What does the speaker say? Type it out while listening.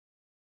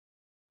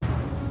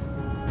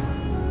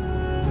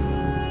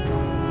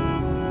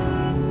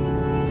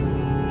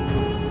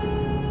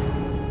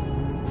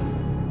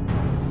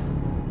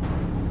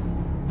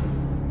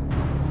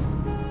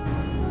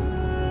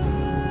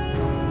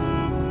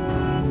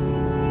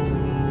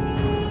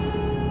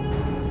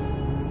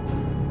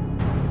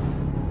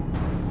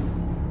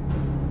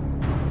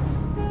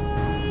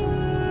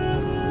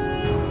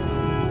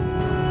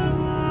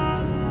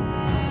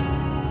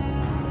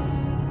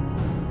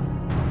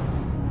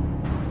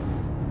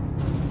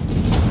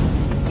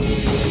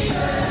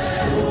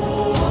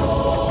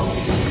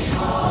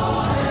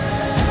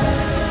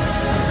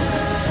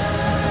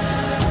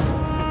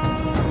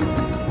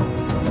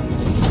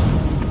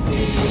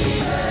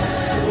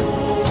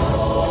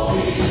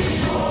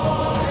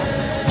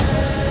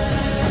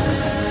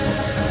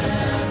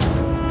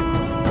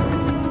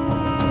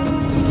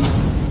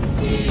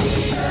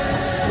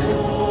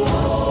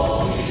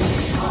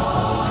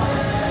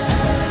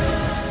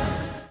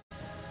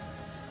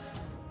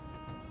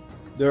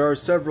There are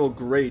several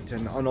great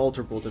and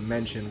unalterable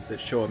dimensions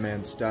that show a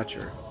man's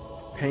stature.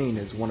 Pain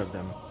is one of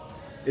them.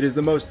 It is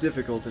the most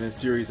difficult in a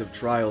series of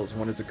trials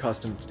one is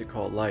accustomed to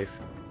call life.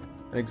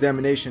 An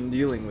examination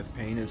dealing with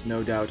pain is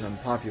no doubt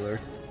unpopular,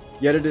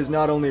 yet it is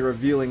not only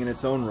revealing in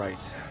its own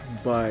right,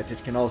 but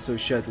it can also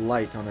shed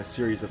light on a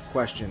series of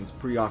questions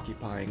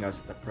preoccupying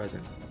us at the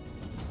present.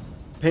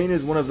 Pain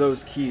is one of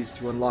those keys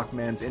to unlock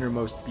man's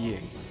innermost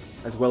being,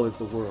 as well as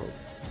the world.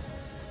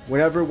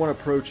 Whenever one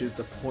approaches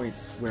the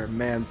points where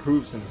man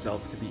proves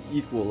himself to be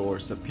equal or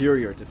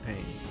superior to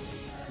pain,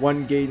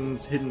 one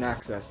gains hidden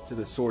access to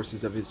the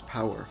sources of his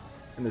power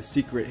and the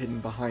secret hidden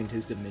behind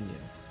his dominion.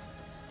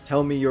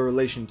 Tell me your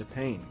relation to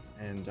pain,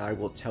 and I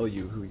will tell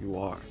you who you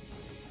are.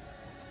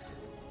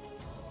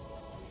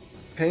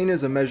 Pain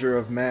as a measure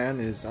of man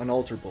is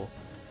unalterable,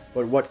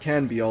 but what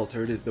can be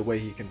altered is the way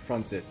he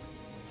confronts it.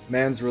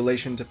 Man's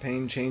relation to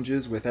pain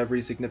changes with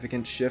every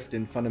significant shift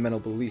in fundamental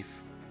belief.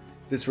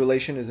 This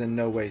relation is in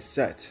no way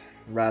set,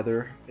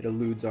 rather, it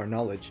eludes our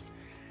knowledge,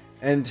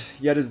 and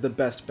yet is the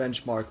best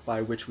benchmark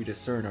by which we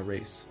discern a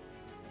race.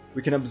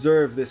 We can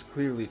observe this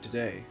clearly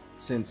today,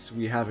 since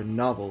we have a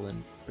novel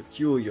and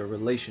peculiar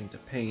relation to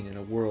pain in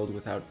a world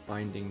without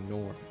binding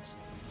norms.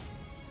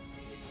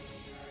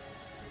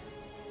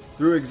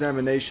 Through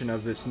examination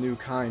of this new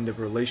kind of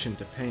relation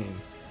to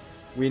pain,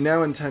 we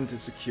now intend to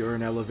secure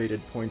an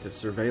elevated point of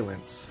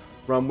surveillance,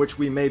 from which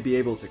we may be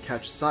able to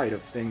catch sight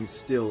of things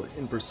still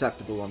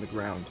imperceptible on the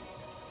ground.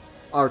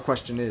 Our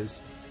question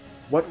is,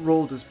 what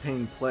role does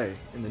pain play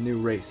in the new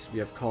race we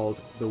have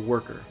called the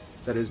worker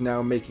that is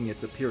now making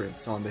its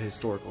appearance on the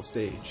historical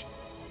stage?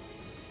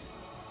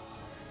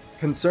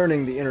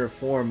 Concerning the inner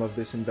form of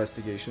this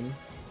investigation,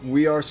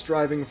 we are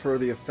striving for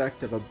the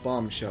effect of a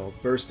bombshell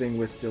bursting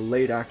with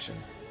delayed action,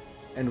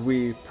 and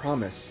we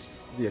promise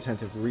the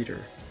attentive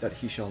reader that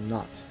he shall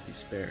not be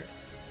spared.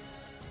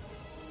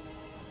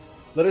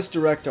 Let us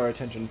direct our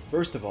attention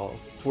first of all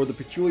toward the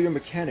peculiar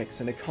mechanics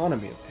and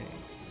economy of pain.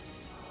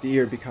 The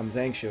ear becomes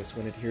anxious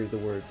when it hears the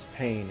words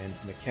pain and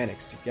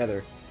mechanics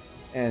together,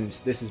 and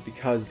this is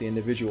because the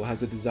individual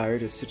has a desire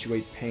to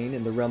situate pain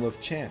in the realm of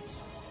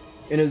chance.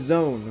 In a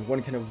zone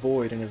one can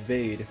avoid and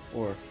evade,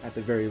 or at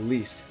the very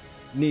least,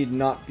 need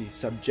not be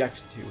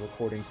subject to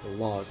according to the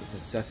laws of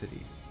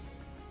necessity.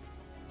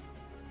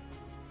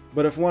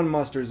 But if one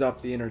musters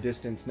up the inner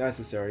distance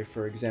necessary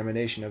for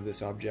examination of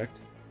this object,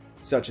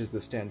 such as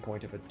the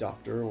standpoint of a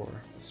doctor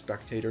or a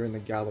spectator in the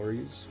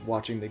galleries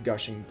watching the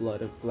gushing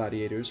blood of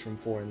gladiators from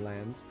foreign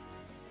lands,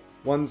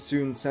 one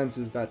soon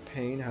senses that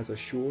pain has a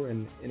sure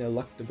and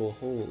ineluctable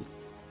hold.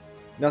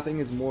 Nothing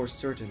is more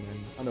certain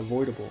and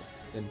unavoidable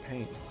than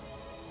pain.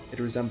 It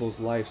resembles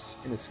life's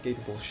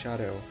inescapable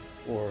shadow,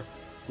 or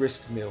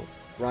gristmill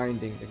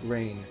grinding the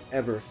grain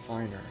ever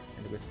finer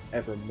and with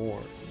ever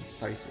more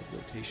incisive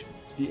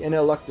rotations. The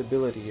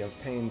ineluctability of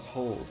pain's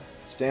hold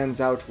stands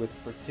out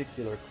with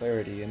particular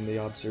clarity in the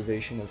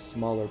observation of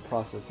smaller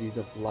processes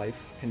of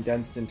life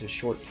condensed into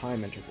short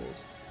time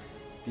intervals.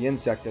 The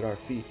insect at our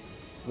feet,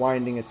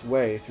 winding its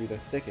way through the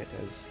thicket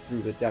as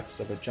through the depths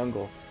of a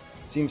jungle,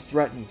 seems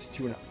threatened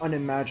to an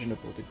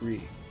unimaginable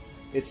degree.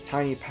 Its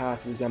tiny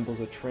path resembles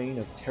a train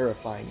of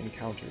terrifying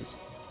encounters.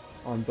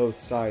 On both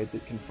sides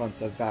it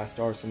confronts a vast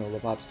arsenal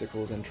of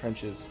obstacles and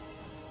trenches.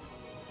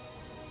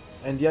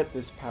 And yet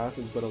this path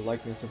is but a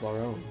likeness of our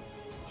own.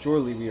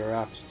 Surely we are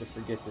apt to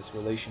forget this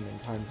relation in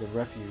times of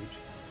refuge,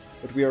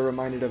 but we are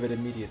reminded of it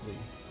immediately,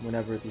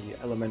 whenever the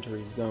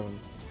elementary zone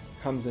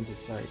comes into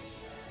sight.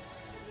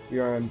 We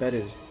are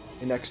embedded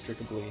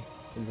inextricably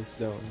in this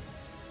zone,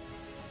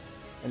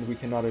 and we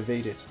cannot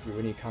evade it through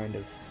any kind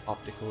of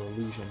optical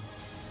illusion.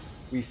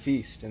 We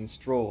feast and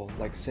stroll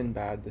like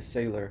Sinbad the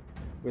sailor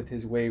with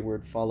his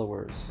wayward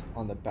followers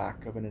on the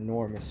back of an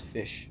enormous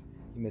fish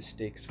he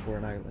mistakes for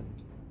an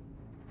island.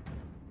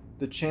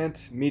 The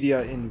chant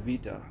media in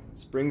vita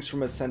springs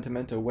from a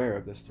sentiment aware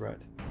of this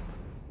threat.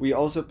 We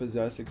also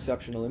possess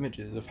exceptional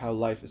images of how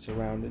life is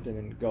surrounded and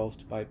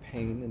engulfed by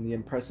pain in the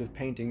impressive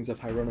paintings of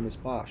Hieronymus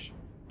Bosch,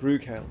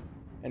 Bruegel,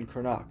 and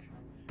Cranach,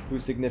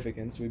 whose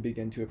significance we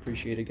begin to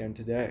appreciate again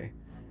today,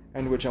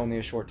 and which only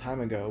a short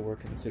time ago were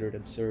considered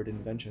absurd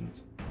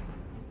inventions.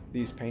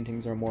 These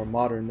paintings are more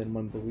modern than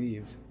one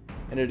believes,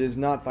 and it is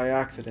not by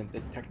accident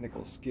that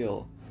technical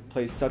skill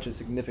plays such a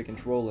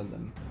significant role in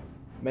them.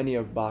 Many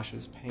of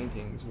Bosch's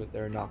paintings, with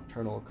their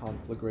nocturnal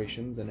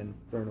conflagrations and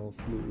infernal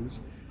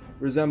flues,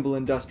 resemble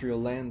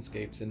industrial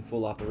landscapes in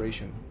full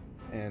operation,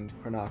 and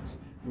Cranach's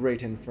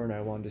Great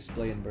Inferno on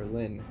display in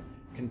Berlin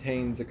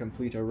contains a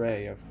complete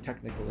array of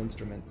technical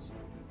instruments.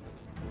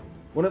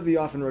 One of the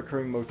often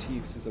recurring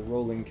motifs is a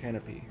rolling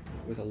canopy,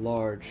 with a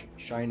large,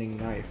 shining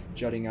knife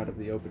jutting out of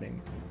the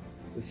opening.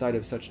 The sight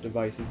of such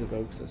devices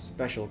evokes a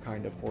special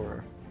kind of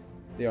horror.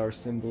 They are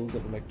symbols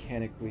of a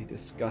mechanically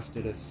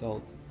disgusted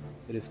assault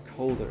that is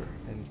colder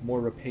and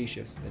more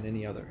rapacious than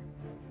any other.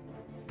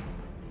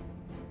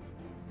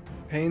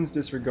 Pain's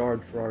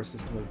disregard for our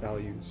system of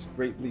values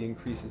greatly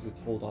increases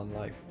its hold on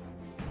life.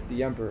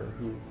 The emperor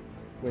who,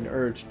 when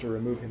urged to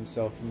remove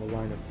himself from the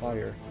line of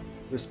fire,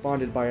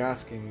 responded by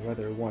asking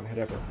whether one had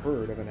ever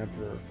heard of an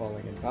emperor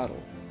falling in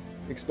battle,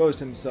 exposed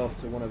himself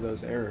to one of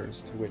those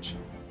errors to which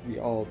we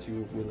all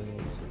too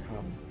willingly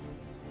succumb.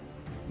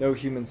 No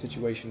human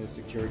situation is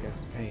secure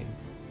against pain.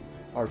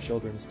 Our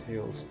children's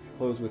tales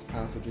close with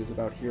passages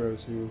about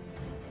heroes who,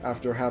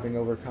 after having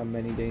overcome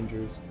many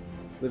dangers,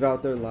 live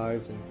out their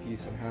lives in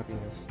peace and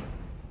happiness.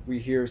 We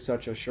hear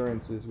such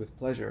assurances with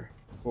pleasure,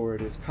 for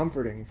it is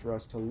comforting for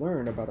us to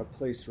learn about a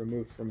place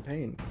removed from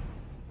pain.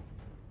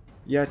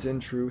 Yet, in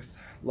truth,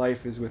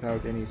 life is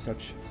without any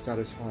such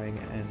satisfying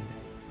end,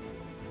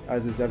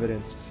 as is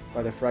evidenced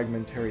by the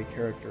fragmentary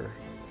character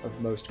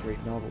of most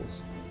great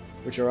novels,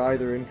 which are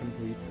either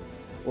incomplete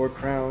or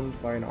crowned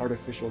by an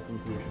artificial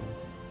conclusion.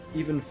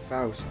 Even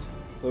Faust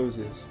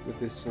closes with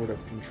this sort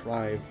of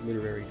contrived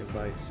literary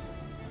device.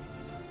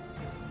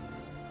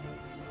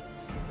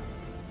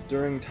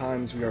 During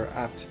times we are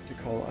apt to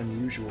call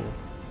unusual,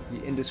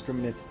 the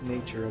indiscriminate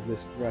nature of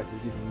this threat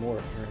is even more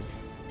apparent.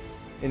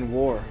 In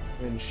war,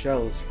 when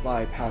shells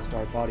fly past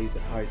our bodies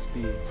at high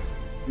speeds,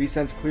 we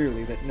sense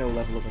clearly that no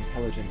level of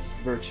intelligence,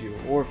 virtue,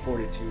 or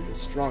fortitude is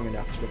strong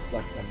enough to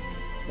deflect them,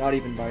 not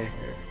even by a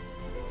hair.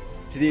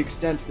 To the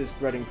extent this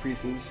threat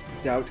increases,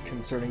 doubt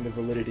concerning the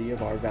validity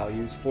of our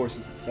values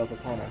forces itself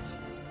upon us.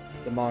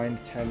 The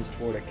mind tends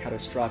toward a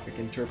catastrophic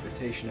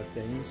interpretation of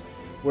things,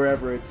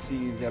 wherever it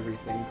sees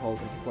everything called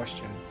into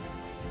question.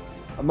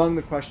 Among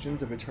the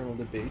questions of eternal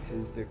debate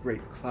is the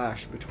great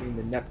clash between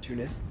the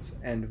Neptunists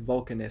and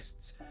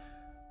Vulcanists.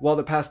 While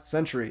the past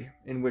century,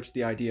 in which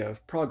the idea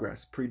of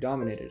progress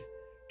predominated,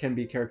 can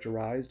be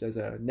characterized as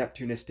a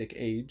Neptunistic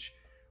age,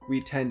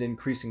 we tend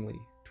increasingly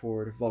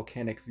toward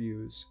volcanic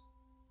views.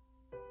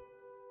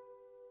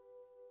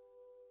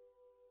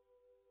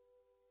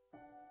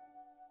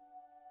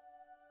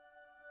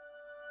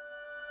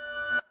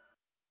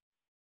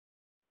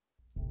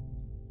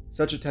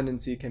 Such a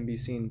tendency can be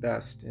seen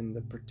best in the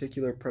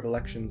particular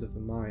predilections of the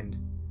mind.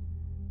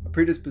 A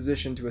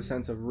predisposition to a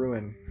sense of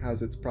ruin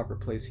has its proper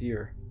place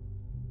here.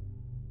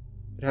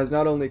 It has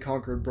not only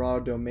conquered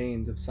broad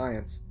domains of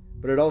science,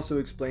 but it also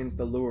explains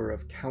the lure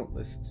of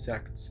countless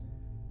sects.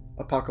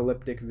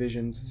 Apocalyptic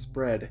visions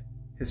spread.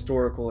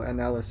 Historical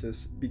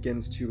analysis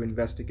begins to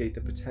investigate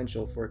the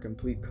potential for a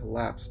complete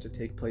collapse to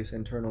take place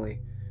internally,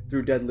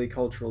 through deadly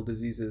cultural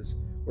diseases,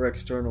 or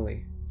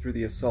externally, through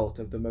the assault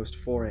of the most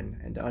foreign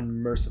and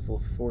unmerciful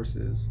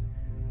forces,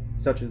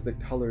 such as the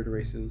colored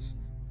races.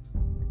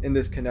 In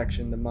this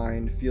connection, the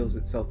mind feels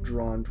itself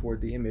drawn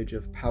toward the image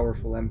of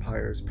powerful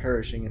empires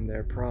perishing in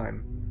their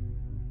prime.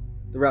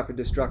 The rapid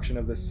destruction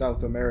of the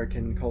South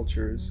American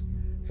cultures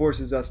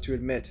forces us to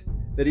admit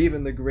that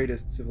even the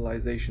greatest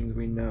civilizations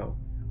we know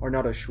are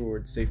not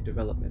assured safe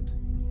development.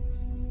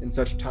 In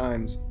such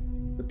times,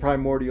 the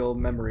primordial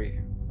memory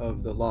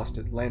of the lost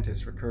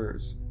Atlantis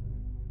recurs.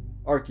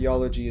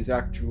 Archaeology is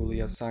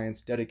actually a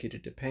science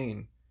dedicated to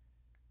pain.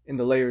 In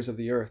the layers of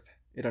the earth,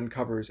 it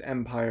uncovers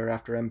empire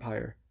after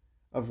empire,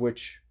 of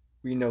which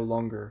we no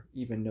longer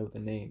even know the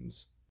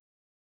names.